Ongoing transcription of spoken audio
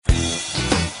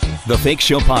The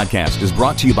Fakeshow podcast is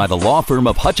brought to you by the law firm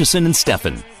of Hutchison and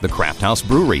Steffen, the Craft House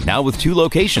Brewery, now with 2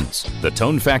 locations, the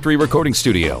Tone Factory Recording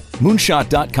Studio,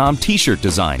 Moonshot.com T-shirt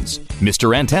designs,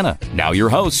 Mr. Antenna. Now your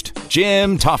host,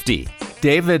 Jim Tofte.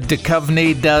 David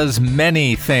Duchovny does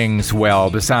many things well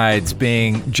besides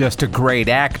being just a great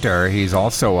actor. He's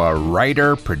also a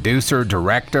writer, producer,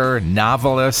 director,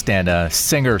 novelist, and a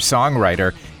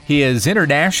singer-songwriter. He is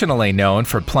internationally known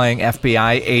for playing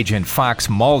FBI agent Fox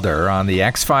Mulder on The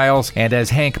X-Files and as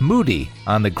Hank Moody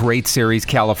on the great series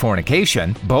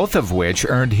Californication, both of which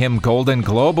earned him Golden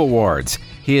Globe Awards.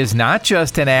 He is not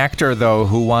just an actor, though,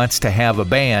 who wants to have a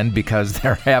band, because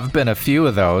there have been a few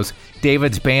of those.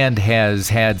 David's band has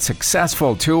had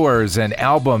successful tours and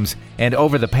albums, and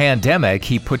over the pandemic,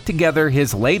 he put together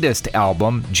his latest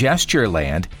album,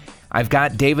 Gestureland. I've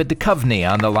got David Duchovny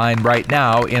on the line right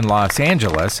now in Los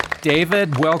Angeles.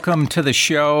 David, welcome to the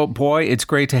show. Boy, it's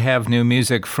great to have new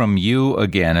music from you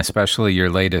again, especially your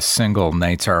latest single,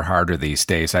 Nights Are Harder These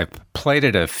Days. I've played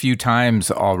it a few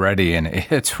times already, and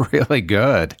it's really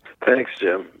good. Thanks,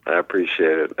 Jim. I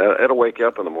appreciate it. It'll wake you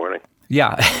up in the morning.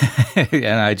 Yeah,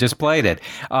 and I just played it.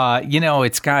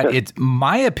 It's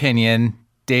my opinion,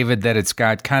 David, that it's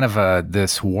got kind of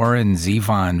this Warren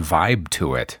Zevon vibe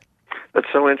to it. That's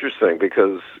so interesting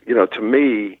because, to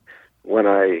me, when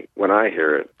I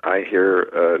hear it, I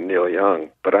hear Neil Young,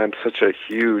 but I'm such a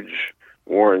huge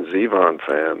Warren Zevon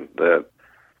fan that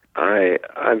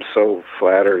I'm so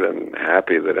flattered and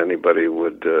happy that anybody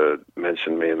would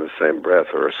mention me in the same breath,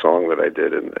 or a song that I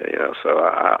did, and so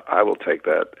I will take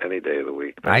that any day of the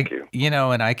week. Thank you.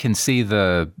 And I can see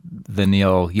the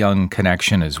Neil Young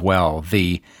connection as well.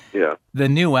 The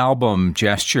new album,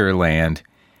 Gestureland.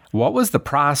 What was the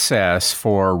process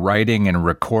for writing and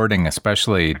recording,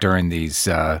 especially during these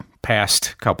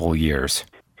past couple years?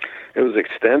 It was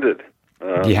extended.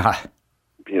 We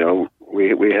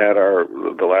had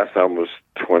the last album was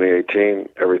 2018,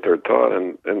 Every Third Thought,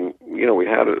 and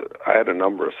I had a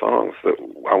number of songs that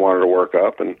I wanted to work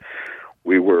up, and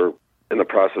we were in the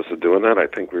process of doing that. I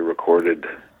think we recorded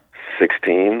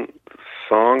 16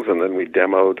 songs, and then we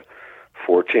demoed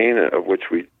 14, of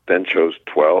which we then chose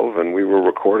 12, and we were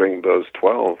recording those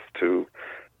 12 to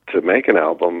make an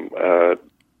album,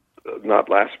 not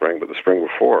last spring, but the spring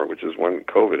before, which is when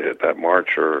COVID hit, that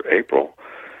March or April.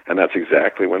 And that's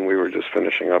exactly when we were just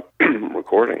finishing up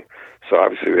recording. So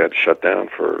obviously we had to shut down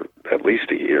for at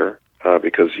least a year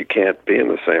because you can't be in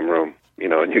the same room,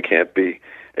 and you can't be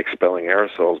expelling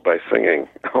aerosols by singing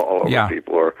all over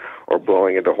people or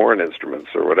blowing into horn instruments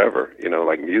or whatever.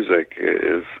 Like music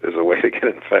is a way to get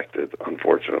infected,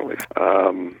 unfortunately.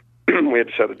 We had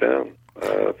to shut it down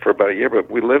for about a year, but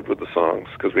we lived with the songs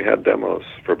because we had demos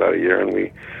for about a year,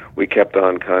 and we kept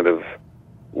on kind of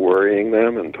worrying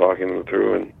them and talking them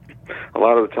through. And a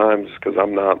lot of the times, because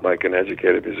I'm not like an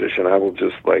educated musician, I will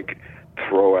just like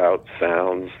throw out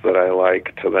sounds that I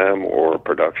like to them or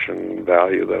production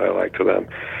value that I like to them.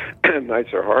 And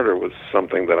Nights Are Harder was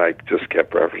something that I just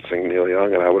kept referencing Neil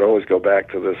Young, and I would always go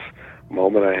back to this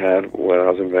moment I had when I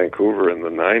was in Vancouver in the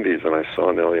 90s, and I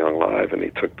saw Neil Young live, and he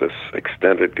took this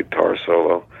extended guitar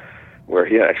solo where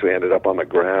he actually ended up on the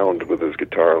ground with his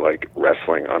guitar, like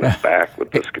wrestling on his back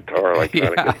with this guitar, like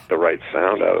trying to get the right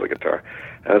sound out of the guitar.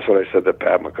 And that's what I said to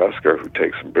Pat McCusker, who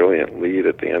takes a brilliant lead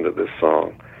at the end of this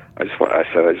song. I just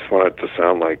want it to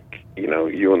sound like,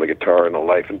 you and the guitar in a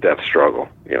life and death struggle.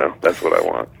 That's what I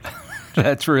want.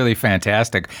 That's really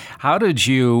fantastic. How did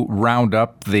you round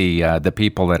up the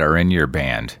people that are in your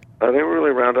band? They were really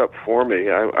round up for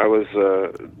me. I was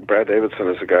Brad Davidson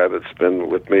is a guy that's been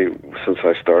with me since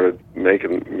I started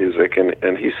making music,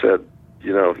 and he said,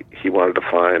 he wanted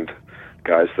to find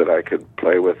guys that I could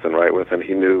play with and write with, and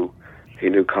he knew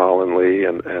Colin Lee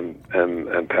and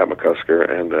Pat McCusker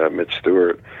and Mitch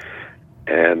Stewart,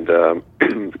 and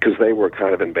because they were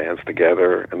kind of in bands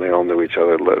together, and they all knew each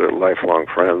other, lifelong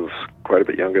friends, quite a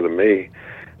bit younger than me.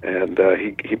 And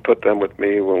he put them with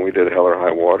me when we did Hell or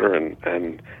High Water, and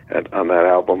on that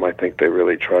album, I think they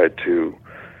really tried to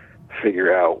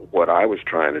figure out what I was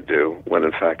trying to do, when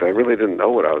in fact I really didn't know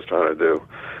what I was trying to do.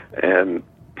 And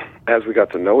as we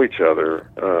got to know each other,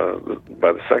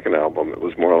 by the second album, it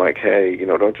was more like, hey,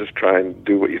 don't just try and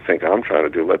do what you think I'm trying to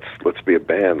do. Let's be a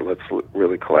band. Let's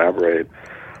really collaborate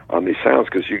on these sounds,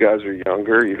 because you guys are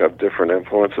younger, you have different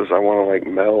influences. I want to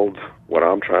meld what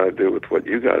I'm trying to do with what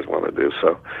you guys want to do.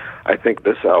 So I think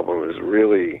this album is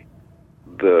really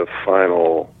the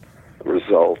final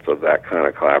result of that kind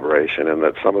of collaboration, and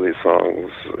that some of these songs,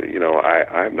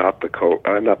 I'm not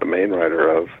the main writer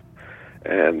of,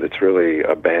 and it's really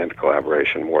a band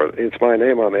collaboration more. It's my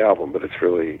name on the album, but it's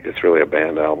really a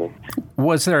band album.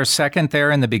 Was there a second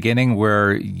there in the beginning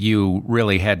where you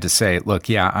really had to say, look,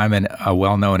 yeah, I'm a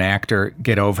well-known actor,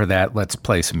 get over that, let's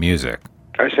play some music?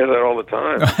 I say that all the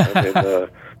time. I mean,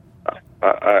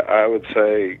 I would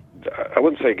say, I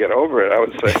wouldn't say get over it. I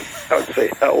would say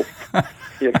help.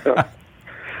 You know,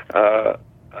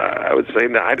 I would say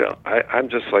no. I don't. I'm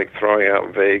just like throwing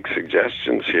out vague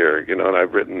suggestions here. You know, and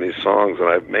I've written these songs, and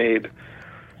I've made,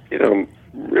 you know,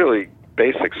 really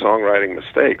basic songwriting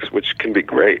mistakes, which can be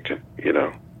great. You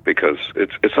know, because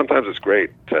it's sometimes it's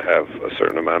great to have a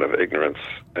certain amount of ignorance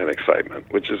and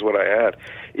excitement, which is what I had,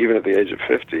 even at the age of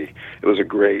 50. It was a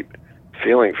great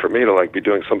feeling for me to like be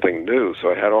doing something new.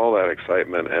 So I had all that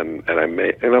excitement, and I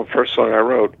made, you know, first song I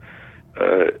wrote,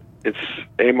 it's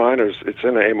A minors, it's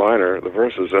in A minor, the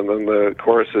verses, and then the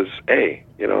chorus is A.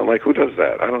 You know, I'm like, who does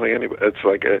that? I don't think anybody. It's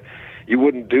like you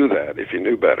wouldn't do that if you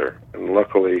knew better, and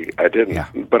luckily I didn't. Yeah.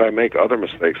 But I make other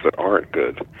mistakes that aren't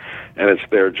good, and it's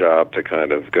their job to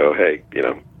kind of go, hey, you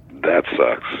know, that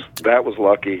sucks. That was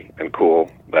lucky and cool.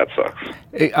 That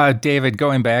sucks. David,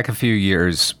 going back a few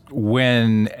years,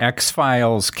 when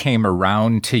X-Files came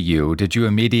around to you, did you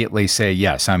immediately say,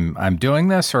 yes, I'm doing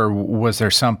this, or was there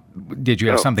did you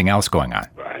have something else going on?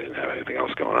 I didn't have anything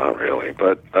else going on, really,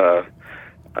 but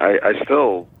I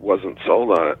still wasn't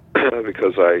sold on it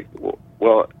because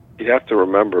you have to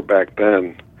remember back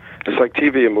then, it's like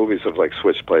TV and movies have like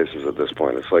switched places at this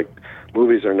point. It's like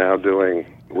movies are now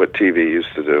doing what TV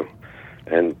used to do,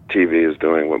 and TV is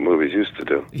doing what movies used to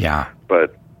do. Yeah.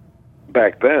 But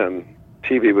back then,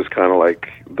 TV was kind of like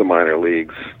the minor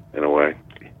leagues in a way.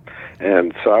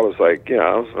 And so I was like, you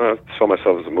know, I saw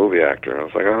myself as a movie actor. I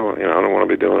was like, I don't want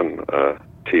to be doing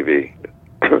TV.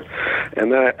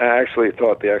 And then I actually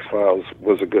thought the X-Files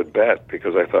was a good bet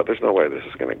because I thought there's no way this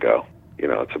is going to go. You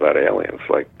know, it's about aliens.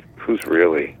 Like, who's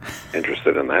really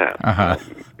interested in that? Uh-huh.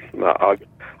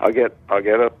 I'll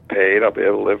get paid. I'll be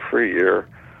able to live for a year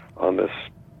on this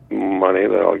money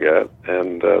that I'll get,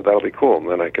 and that'll be cool. And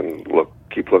then I can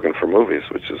keep looking for movies,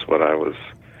 which is what I was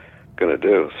going to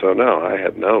do. So no, I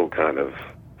had no kind of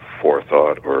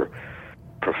forethought or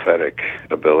prophetic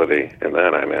ability in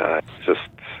that. I mean, I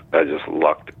just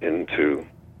lucked into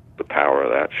the power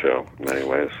of that show in many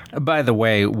ways. By the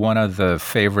way, one of the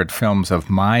favorite films of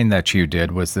mine that you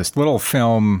did was this little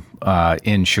film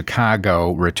in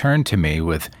Chicago, Return to Me,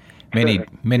 with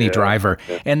Minnie Driver.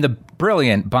 Yeah. And the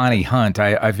brilliant Bonnie Hunt.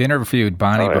 I've interviewed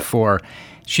Bonnie before.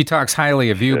 She talks highly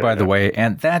of you, by the way,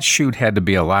 and that shoot had to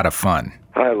be a lot of fun.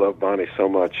 I love Bonnie so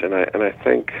much, and I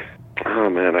think,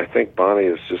 I think Bonnie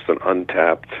is just an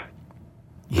untapped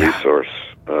resource.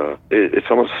 It's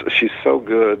almost, she's so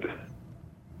good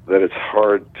that it's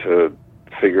hard to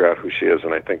figure out who she is,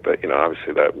 and I think that, you know,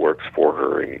 obviously that works for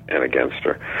her and against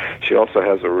her. She also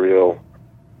has a real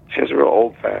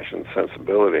old-fashioned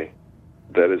sensibility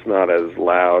that is not as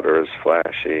loud or as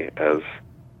flashy as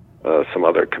some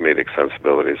other comedic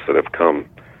sensibilities that have come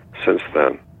since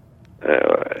then.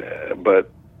 But,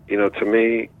 you know, to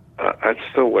me, I'm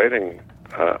still waiting.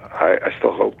 I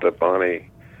still hope that Bonnie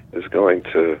is going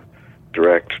to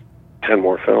direct 10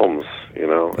 more films, you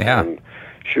know. Yeah. And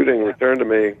shooting Return to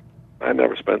Me, I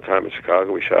never spent time in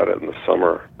Chicago. We shot it in the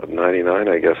summer of '99,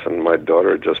 I guess, and my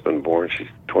daughter had just been born. She's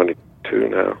 22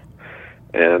 now.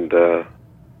 And it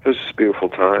was just a beautiful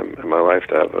time in my life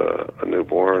to have a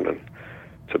newborn and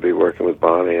to be working with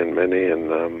Bonnie and Minnie.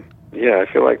 And I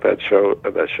feel like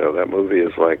that movie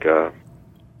is like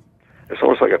it's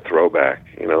almost like a throwback.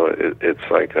 You know, it's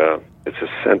like it's a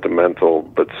sentimental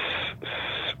but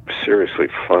seriously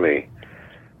funny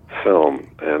film.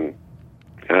 And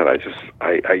God,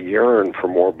 I yearn for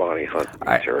more Bonnie Hunt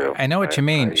material. I know what you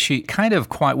mean. She kind of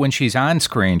when she's on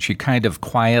screen, she kind of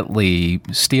quietly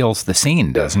steals the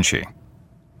scene, doesn't she?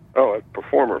 Oh, a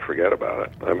performer, forget about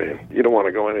it. I mean, you don't want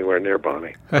to go anywhere near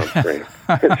Bonnie on screen.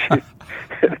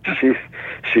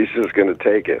 she's just going to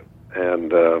take it.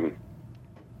 And,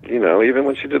 you know, even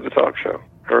when she did the talk show,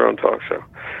 her own talk show.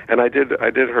 And I did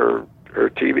her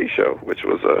TV show, which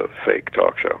was a fake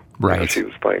talk show. Right. You know, she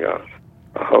was playing a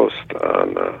host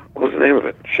on, what was the name of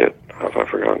it? Shit, how have I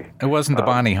forgotten? It wasn't the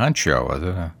Bonnie Hunt show, was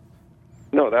it?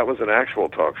 No, that was an actual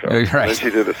talk show. Right. And then she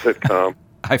did a sitcom.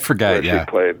 I forgot, She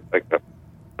played like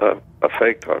a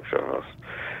fake talk show host.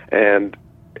 And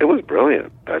it was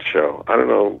brilliant, that show. I don't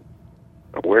know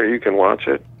where you can watch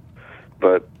it,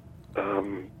 but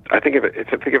I think if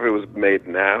it was made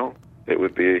now, it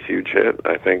would be a huge hit.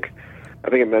 I think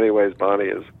in many ways Bonnie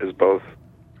is both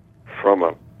from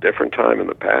a different time in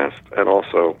the past and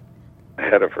also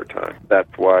ahead of her time. That's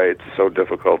why it's so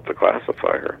difficult to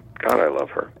classify her. God, I love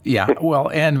her. Yeah, well,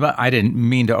 and I didn't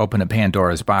mean to open a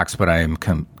Pandora's box, but I am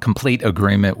complete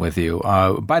agreement with you.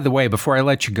 By the way, before I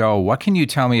let you go, what can you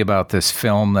tell me about this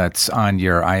film that's on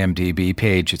your IMDb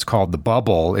page? It's called The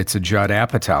Bubble. It's a Judd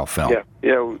Apatow film.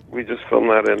 Yeah, we just filmed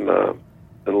that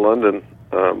in London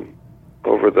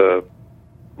over the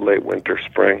late winter,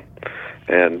 spring,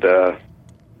 and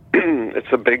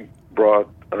it's a big, broad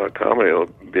comedy. It'll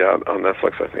be out on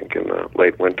Netflix, I think, in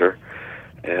late winter.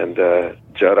 And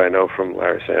Judd, I know from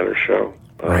Larry Sanders' show.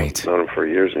 Right. Known him for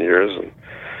years and years,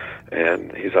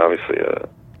 and he's obviously a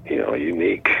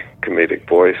unique comedic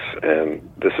voice. And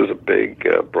this is a big,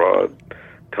 broad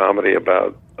comedy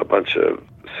about a bunch of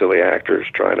silly actors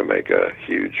trying to make a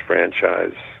huge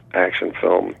franchise action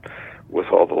film with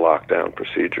all the lockdown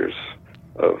procedures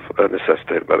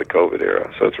necessitated by the COVID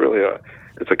era. So it's really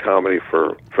it's a comedy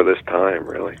for this time,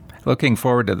 really. Looking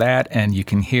forward to that, and you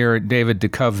can hear David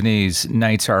Duchovny's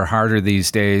Nights Are Harder These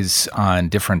Days on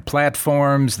different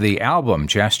platforms. The album,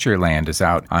 Gestureland, is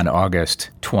out on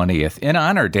August 20th. In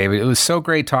honor, David, it was so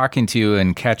great talking to you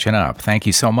and catching up. Thank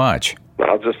you so much.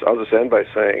 I'll just end by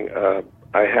saying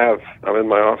I'm in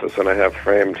my office and I have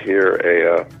framed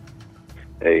here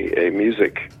a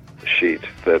music sheet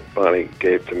that Bonnie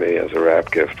gave to me as a rap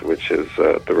gift, which is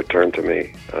the Return to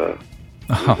Me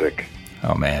music.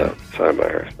 Oh, man. Signed by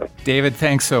her. David,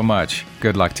 thanks so much.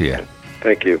 Good luck to you.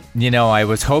 Thank you. You know, I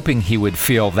was hoping he would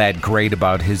feel that great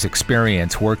about his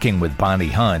experience working with Bonnie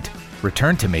Hunt.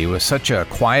 Return to Me was such a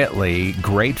quietly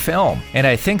great film. And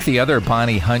I think the other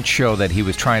Bonnie Hunt show that he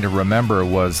was trying to remember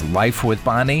was Life with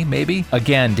Bonnie, maybe?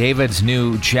 Again, David's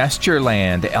new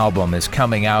Gestureland album is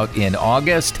coming out in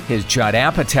August. His Judd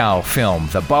Apatow film,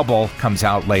 The Bubble, comes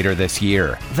out later this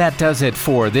year. That does it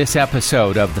for this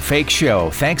episode of The Fake Show.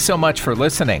 Thanks so much for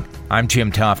listening. I'm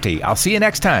Jim Tofte. I'll see you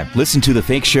next time. Listen to The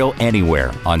Fake Show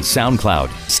anywhere on SoundCloud,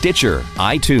 Stitcher,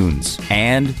 iTunes,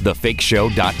 and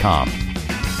thefakeshow.com.